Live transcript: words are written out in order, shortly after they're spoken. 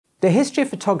The history of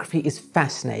photography is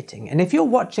fascinating, and if you're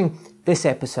watching this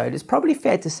episode, it's probably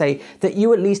fair to say that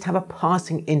you at least have a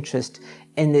passing interest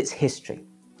in its history.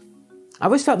 I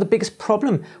always felt the biggest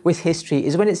problem with history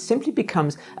is when it simply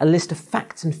becomes a list of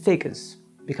facts and figures,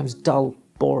 it becomes dull,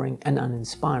 boring, and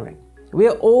uninspiring. We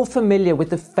are all familiar with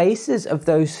the faces of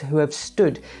those who have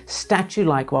stood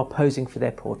statue-like while posing for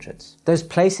their portraits, those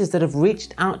places that have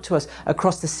reached out to us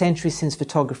across the centuries since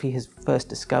photography has first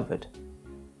discovered.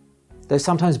 Those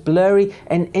sometimes blurry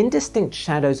and indistinct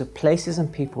shadows of places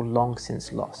and people long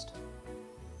since lost.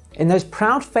 In those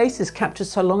proud faces captured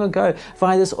so long ago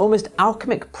via this almost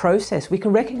alchemic process, we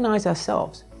can recognize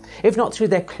ourselves, if not through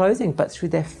their clothing, but through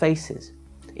their faces,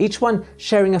 each one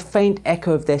sharing a faint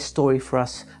echo of their story for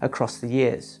us across the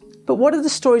years. But what are the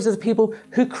stories of the people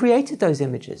who created those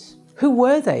images? Who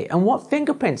were they, and what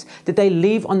fingerprints did they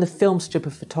leave on the film strip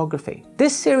of photography?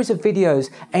 This series of videos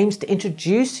aims to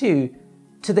introduce you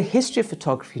to the history of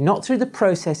photography, not through the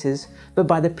processes, but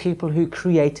by the people who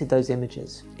created those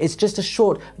images. It's just a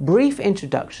short, brief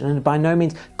introduction and by no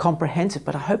means comprehensive,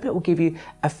 but I hope it will give you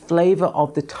a flavor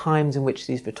of the times in which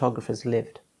these photographers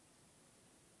lived.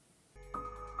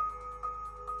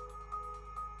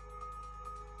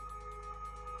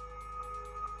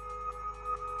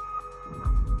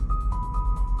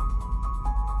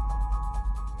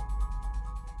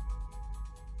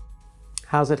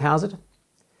 How's it?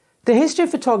 The history of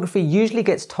photography usually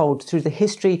gets told through the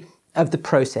history of the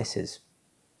processes.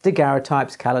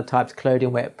 Daguerreotypes, calotypes,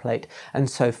 collodion wet plate, and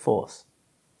so forth.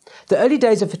 The early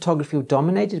days of photography were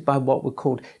dominated by what were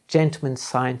called gentlemen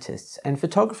scientists, and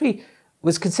photography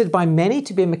was considered by many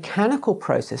to be a mechanical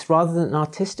process rather than an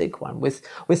artistic one, with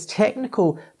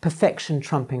technical perfection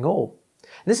trumping all.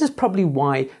 This is probably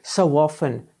why so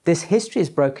often this history is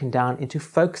broken down into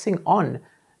focusing on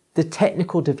the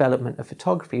technical development of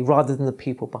photography rather than the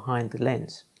people behind the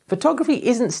lens. Photography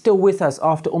isn't still with us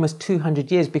after almost 200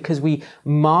 years because we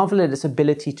marvel at its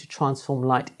ability to transform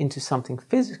light into something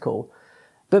physical,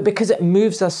 but because it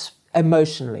moves us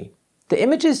emotionally. The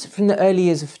images from the early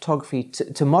years of photography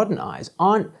to modern eyes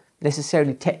aren't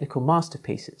necessarily technical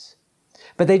masterpieces,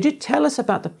 but they do tell us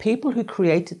about the people who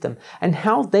created them and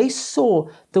how they saw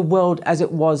the world as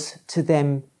it was to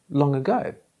them long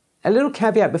ago. A little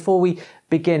caveat before we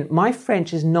begin, my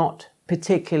French is not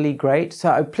particularly great,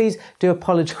 so please do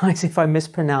apologize if I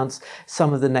mispronounce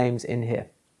some of the names in here.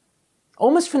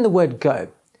 Almost from the word go,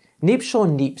 Niepce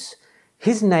Niepce,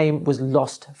 his name was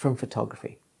lost from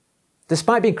photography.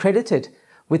 Despite being credited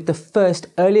with the first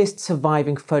earliest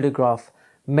surviving photograph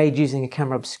made using a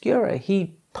camera obscura,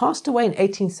 he passed away in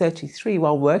 1833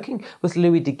 while working with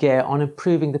Louis Daguerre on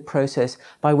improving the process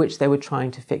by which they were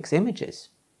trying to fix images.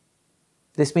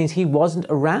 This means he wasn't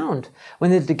around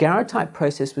when the daguerreotype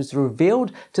process was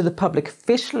revealed to the public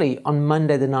officially on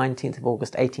Monday the 19th of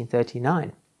August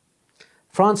 1839.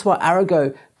 Francois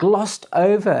Arago glossed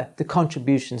over the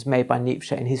contributions made by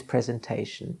Niepce in his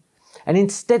presentation and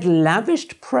instead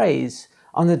lavished praise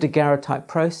on the daguerreotype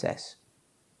process.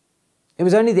 It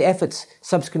was only the efforts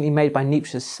subsequently made by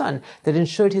Niepce's son that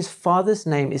ensured his father's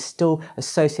name is still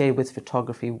associated with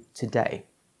photography today.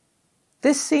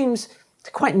 This seems to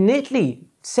quite neatly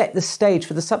set the stage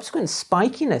for the subsequent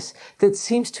spikiness that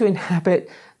seems to inhabit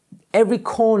every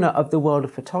corner of the world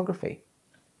of photography.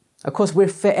 Of course, we're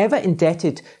forever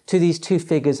indebted to these two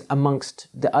figures amongst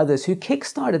the others who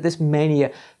kickstarted this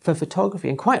mania for photography,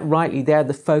 and quite rightly they're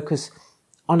the focus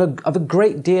of a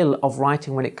great deal of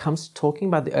writing when it comes to talking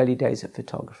about the early days of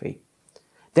photography.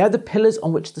 They're the pillars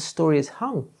on which the story is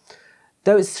hung.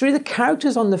 Though it's through the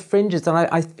characters on the fringes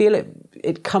that I feel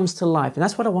it comes to life. And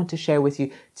that's what I want to share with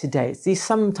you today. It's these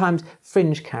sometimes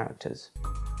fringe characters.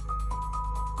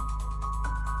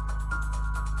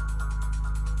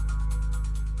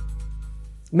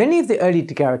 Many of the early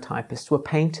daguerreotypists were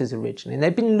painters originally, and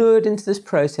they'd been lured into this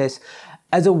process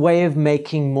as a way of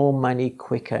making more money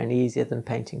quicker and easier than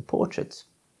painting portraits.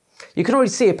 You can already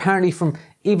see apparently from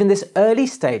even this early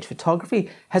stage,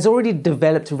 photography has already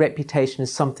developed a reputation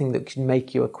as something that can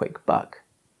make you a quick buck.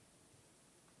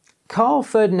 Carl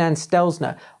Ferdinand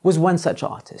Stelzner was one such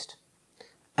artist,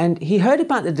 and he heard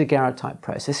about the daguerreotype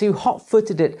process. He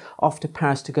hot-footed it off to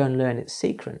Paris to go and learn its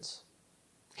secrets.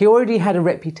 He already had a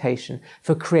reputation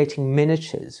for creating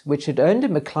miniatures, which had earned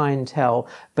him a clientele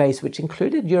base which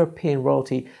included European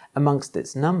royalty amongst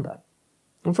its number.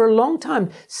 And for a long time,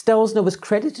 Stelzner was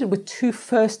credited with two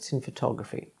firsts in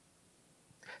photography.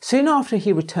 Soon after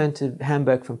he returned to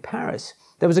Hamburg from Paris,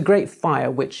 there was a great fire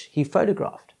which he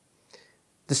photographed.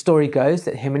 The story goes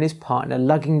that him and his partner,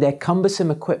 lugging their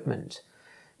cumbersome equipment,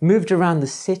 moved around the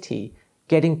city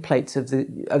getting plates of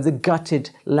the gutted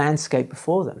landscape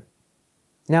before them.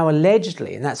 Now,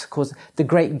 allegedly, and that's of course the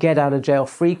great get out of jail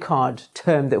free card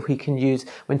term that we can use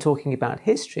when talking about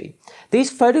history, these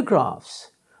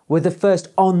photographs were the first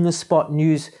on-the-spot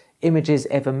news images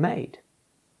ever made.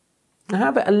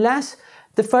 However, alas,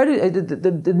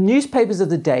 the newspapers of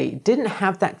the day didn't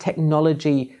have that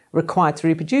technology required to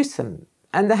reproduce them.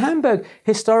 And the Hamburg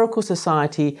Historical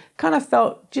Society kind of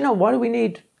felt, what do we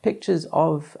need pictures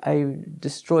of a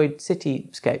destroyed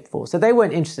cityscape for? So they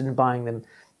weren't interested in buying them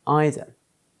either.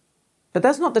 But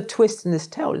that's not the twist in this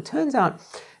tale. It turns out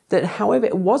that, however,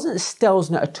 it wasn't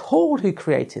Stelzner at all who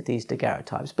created these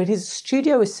daguerreotypes, but his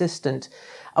studio assistant,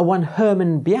 one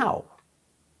Hermann Biau.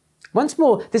 Once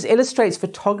more, this illustrates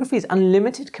photography's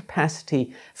unlimited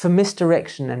capacity for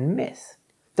misdirection and myth.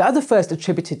 The other first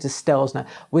attributed to Stelzner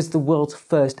was the world's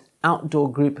first outdoor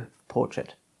group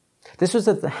portrait. This was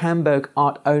at the Hamburg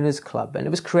Art Owners Club, and it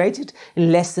was created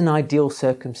in less than ideal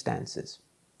circumstances.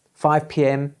 5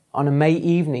 p.m. on a May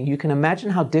evening, you can imagine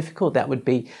how difficult that would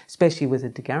be, especially with a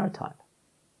daguerreotype.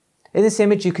 In this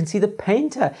image, you can see the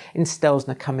painter in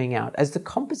Stelzner coming out, as the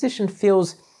composition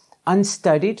feels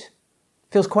unstudied,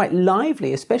 feels quite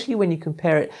lively, especially when you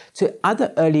compare it to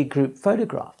other early group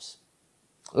photographs.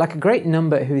 Like a great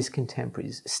number of his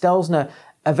contemporaries, Stelzner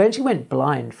eventually went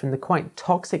blind from the quite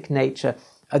toxic nature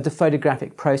of the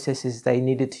photographic processes they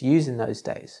needed to use in those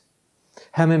days.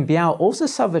 Hermann Biau also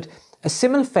suffered a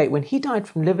similar fate when he died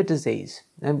from liver disease,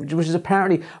 which was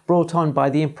apparently brought on by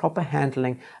the improper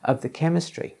handling of the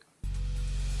chemistry.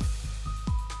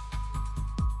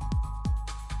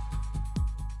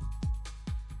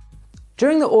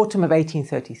 During the autumn of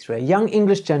 1833, a young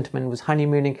English gentleman was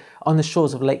honeymooning on the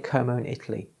shores of Lake Como in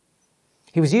Italy.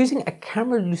 He was using a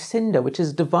camera lucinda, which is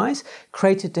a device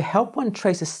created to help one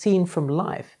trace a scene from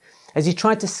life, as he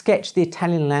tried to sketch the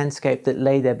Italian landscape that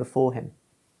lay there before him.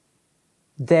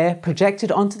 There,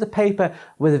 projected onto the paper,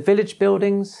 were the village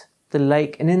buildings, the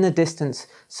lake, and in the distance,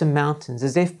 some mountains,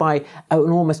 as if by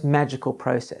an almost magical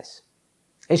process.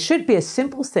 It should be a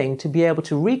simple thing to be able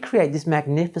to recreate these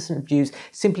magnificent views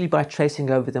simply by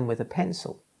tracing over them with a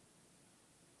pencil.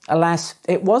 Alas,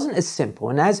 it wasn't as simple,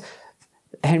 and as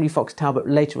Henry Fox Talbot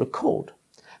later recalled,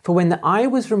 for when the eye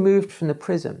was removed from the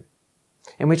prism,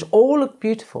 in which all looked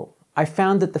beautiful, I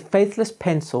found that the faithless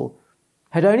pencil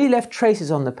had only left traces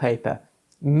on the paper,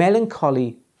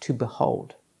 melancholy to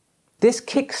behold. This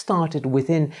kick-started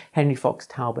within Henry Fox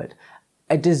Talbot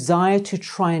a desire to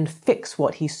try and fix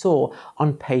what he saw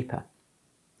on paper.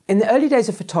 In the early days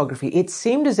of photography, it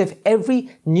seemed as if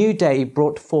every new day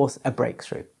brought forth a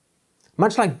breakthrough.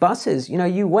 Much like buses,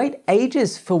 you wait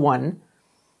ages for one,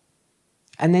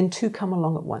 and then two come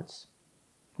along at once.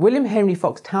 William Henry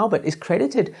Fox Talbot is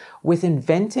credited with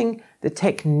inventing the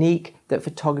technique that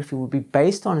photography would be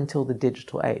based on until the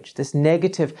digital age, this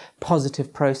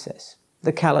negative-positive process,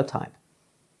 the calotype.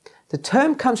 The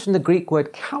term comes from the Greek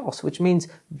word kalos, which means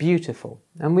beautiful.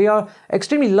 And we are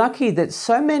extremely lucky that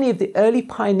so many of the early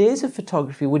pioneers of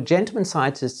photography were gentlemen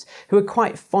scientists who were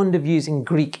quite fond of using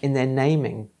Greek in their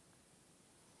naming.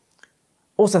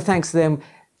 Also thanks to them,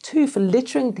 too, for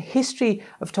littering the history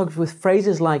of photography with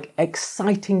phrases like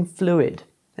exciting fluid.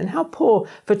 And how poor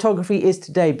photography is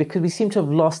today because we seem to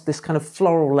have lost this kind of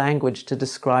floral language to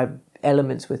describe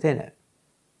elements within it.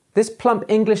 This plump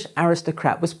English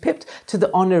aristocrat was pipped to the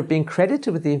honour of being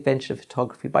credited with the invention of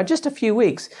photography by just a few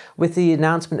weeks with the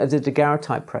announcement of the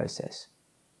daguerreotype process.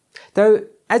 Though,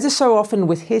 as is so often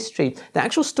with history, the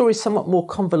actual story is somewhat more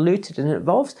convoluted and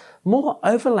involves more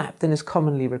overlap than is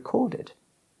commonly recorded.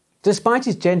 Despite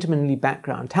his gentlemanly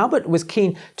background, Talbot was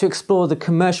keen to explore the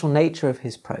commercial nature of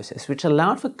his process, which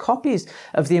allowed for copies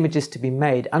of the images to be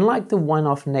made, unlike the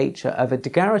one-off nature of a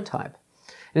daguerreotype.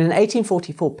 And in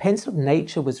 1844, Pencil of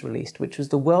Nature was released, which was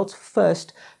the world's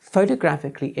first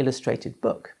photographically illustrated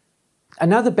book.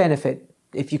 Another benefit,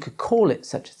 if you could call it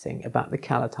such a thing, about the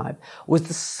calotype was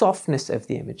the softness of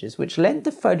the images, which lent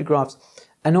the photographs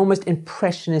an almost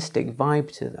impressionistic vibe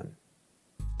to them.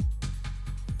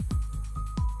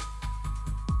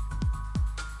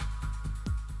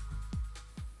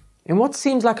 In what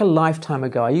seems like a lifetime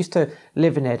ago, I used to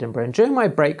live in Edinburgh, and during my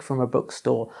break from a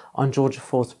bookstore on George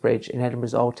IV Bridge in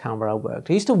Edinburgh's Old Town where I worked,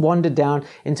 I used to wander down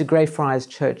into Greyfriars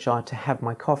Churchyard to have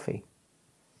my coffee.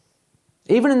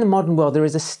 Even in the modern world, there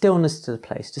is a stillness to the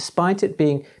place, despite it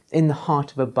being in the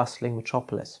heart of a bustling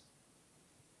metropolis.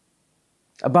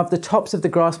 Above the tops of the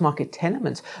Grassmarket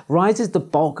tenements rises the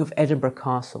bulk of Edinburgh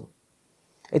Castle.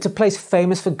 It's a place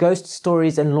famous for ghost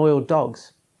stories and loyal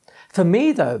dogs. For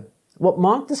me, though, what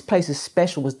marked this place as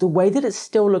special was the way that it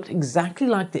still looked exactly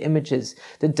like the images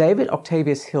that David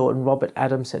Octavius Hill and Robert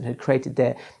Adamson had created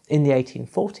there in the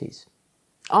 1840s.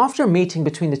 After a meeting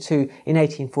between the two in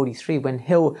 1843, when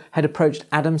Hill had approached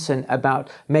Adamson about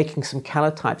making some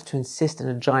calotypes to assist in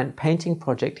a giant painting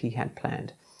project he had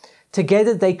planned,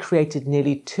 together they created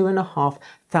nearly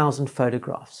 2,500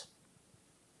 photographs.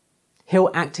 Hill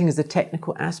acting as the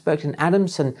technical aspect and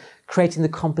Adamson creating the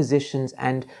compositions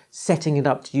and setting it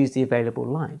up to use the available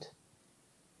light.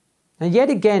 And yet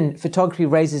again, photography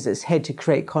raises its head to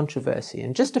create controversy,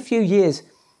 and just a few years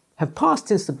have passed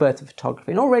since the birth of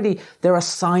photography, and already there are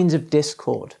signs of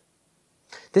discord.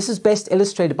 This is best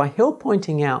illustrated by Hill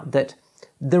pointing out that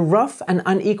the rough and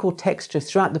unequal texture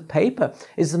throughout the paper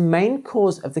is the main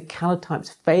cause of the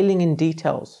calotypes failing in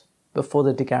details before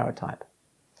the daguerreotype.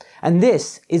 And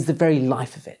this is the very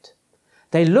life of it.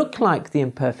 They look like the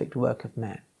imperfect work of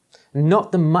man,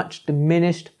 not the much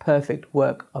diminished perfect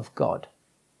work of God.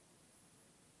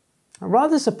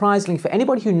 Rather surprisingly, for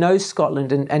anybody who knows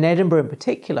Scotland and Edinburgh in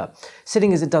particular,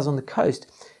 sitting as it does on the coast,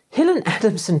 Hill and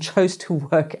Adamson chose to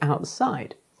work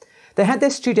outside. They had their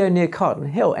studio near Carlton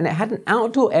Hill, and it had an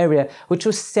outdoor area which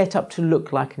was set up to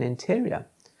look like an interior.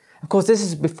 Of course, this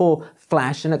is before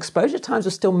flash, and exposure times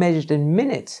were still measured in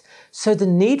minutes, so the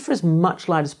need for as much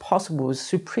light as possible was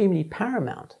supremely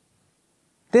paramount.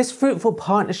 This fruitful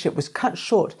partnership was cut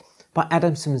short by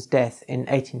Adamson's death in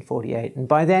 1848, and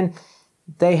by then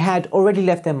they had already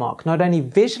left their mark, not only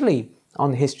visually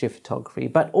on the history of photography,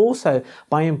 but also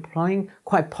by employing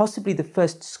quite possibly the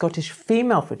first Scottish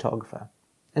female photographer,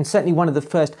 and certainly one of the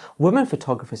first women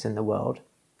photographers in the world,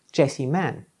 Jessie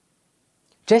Mann.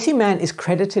 Jessie Mann is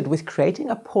credited with creating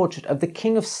a portrait of the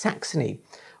King of Saxony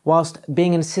whilst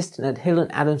being an assistant at Hill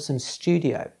and Adamson's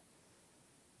studio.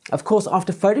 Of course,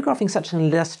 after photographing such an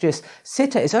illustrious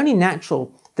sitter, it's only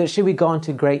natural that she would go on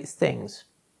to great things.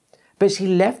 But she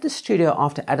left the studio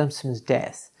after Adamson's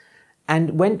death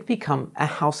and went to become a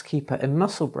housekeeper in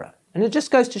Musselburgh. And it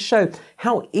just goes to show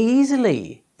how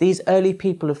easily these early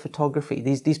people of photography,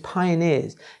 these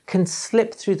pioneers, can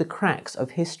slip through the cracks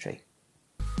of history.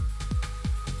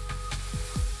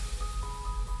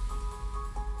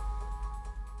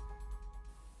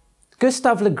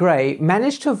 Gustave Le Gray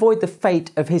managed to avoid the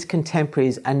fate of his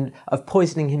contemporaries and of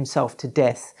poisoning himself to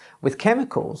death with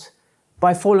chemicals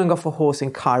by falling off a horse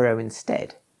in Cairo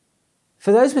instead.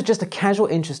 For those with just a casual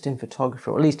interest in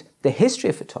photography, or at least the history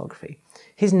of photography,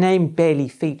 his name barely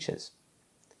features.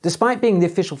 Despite being the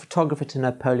official photographer to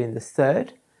Napoleon III,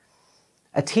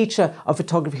 a teacher of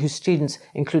photography whose students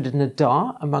included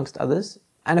Nadar, amongst others,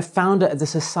 and a founder of the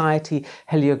Société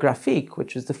Héliographique,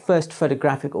 which was the first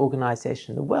photographic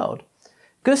organization in the world,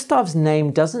 Gustave's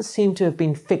name doesn't seem to have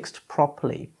been fixed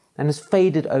properly and has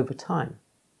faded over time.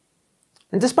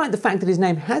 And despite the fact that his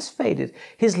name has faded,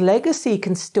 his legacy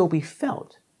can still be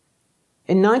felt.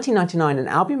 In 1999, an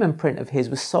albumen print of his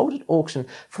was sold at auction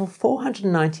for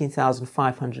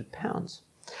 £419,500.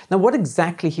 Now, what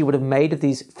exactly he would have made of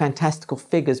these fantastical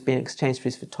figures being exchanged for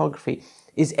his photography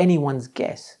is anyone's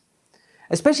guess,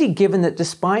 especially given that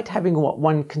despite having what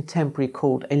one contemporary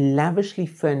called a lavishly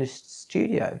furnished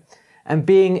studio and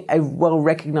being a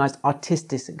well-recognized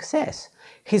artistic success,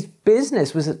 his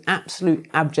business was an absolute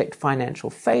abject financial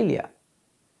failure.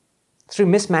 Through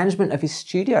mismanagement of his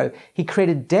studio, he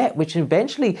created debt which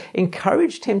eventually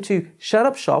encouraged him to shut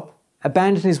up shop,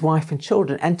 abandon his wife and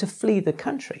children, and to flee the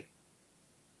country.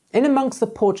 In amongst the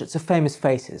portraits of famous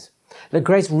faces, Le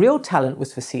Gray's real talent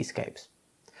was for seascapes.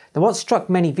 Now, what struck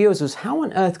many viewers was how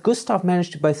on earth Gustave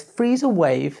managed to both freeze a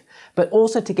wave, but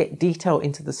also to get detail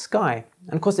into the sky.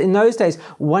 And of course, in those days,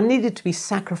 one needed to be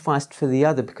sacrificed for the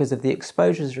other because of the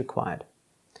exposures required.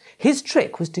 His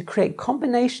trick was to create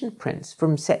combination prints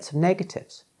from sets of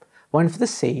negatives, one for the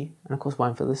sea and of course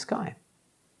one for the sky.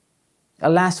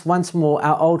 Alas, once more,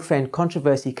 our old friend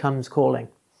controversy comes calling.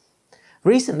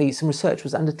 Recently, some research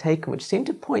was undertaken which seemed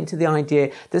to point to the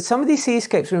idea that some of these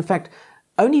seascapes were in fact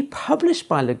only published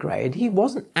by Le Gray and he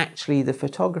wasn't actually the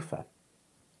photographer.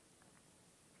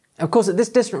 Of course, at this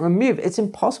distant remove, it's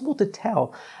impossible to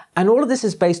tell, and all of this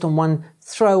is based on one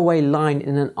throwaway line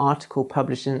in an article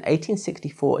published in an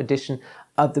 1864 edition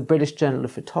of the British Journal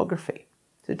of Photography.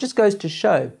 So it just goes to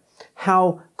show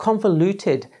how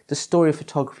convoluted the story of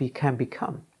photography can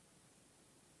become.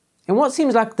 In what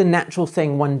seems like the natural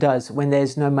thing one does when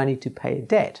there's no money to pay a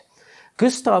debt,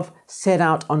 Gustave set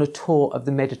out on a tour of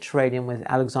the Mediterranean with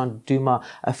Alexandre Dumas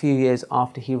a few years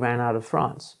after he ran out of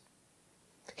France.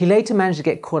 He later managed to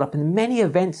get caught up in many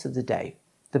events of the day,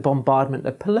 the bombardment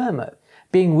of Palermo,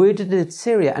 being wounded in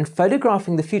Syria and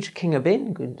photographing the future King of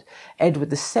England, Edward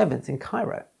VII, in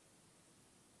Cairo.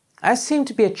 As seemed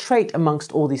to be a trait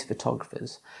amongst all these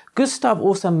photographers, Gustave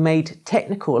also made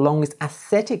technical along with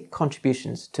aesthetic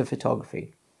contributions to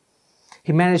photography.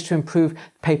 He managed to improve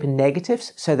paper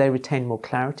negatives so they retained more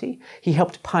clarity. He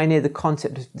helped pioneer the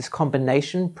concept of this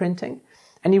combination printing.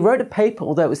 And he wrote a paper,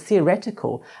 although it was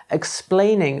theoretical,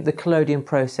 explaining the collodion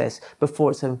process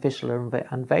before its official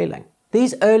unveiling.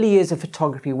 These early years of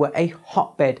photography were a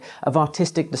hotbed of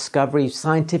artistic discovery,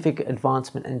 scientific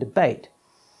advancement and debate.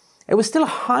 It was still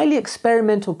a highly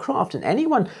experimental craft, and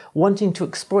anyone wanting to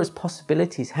explore its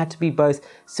possibilities had to be both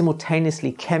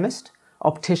simultaneously chemist,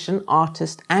 optician,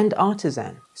 artist and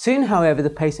artisan. Soon, however, the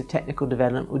pace of technical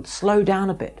development would slow down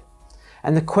a bit,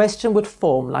 and the question would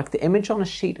form like the image on a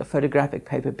sheet of photographic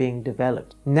paper being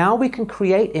developed. Now we can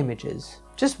create images,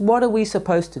 just what are we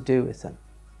supposed to do with them?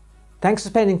 Thanks for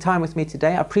spending time with me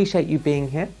today. I appreciate you being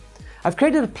here. I've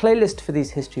created a playlist for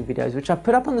these history videos, which I've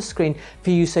put up on the screen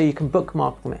for you so you can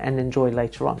bookmark them and enjoy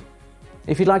later on.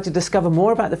 If you'd like to discover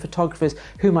more about the photographers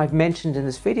whom I've mentioned in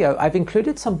this video, I've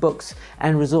included some books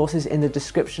and resources in the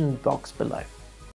description box below.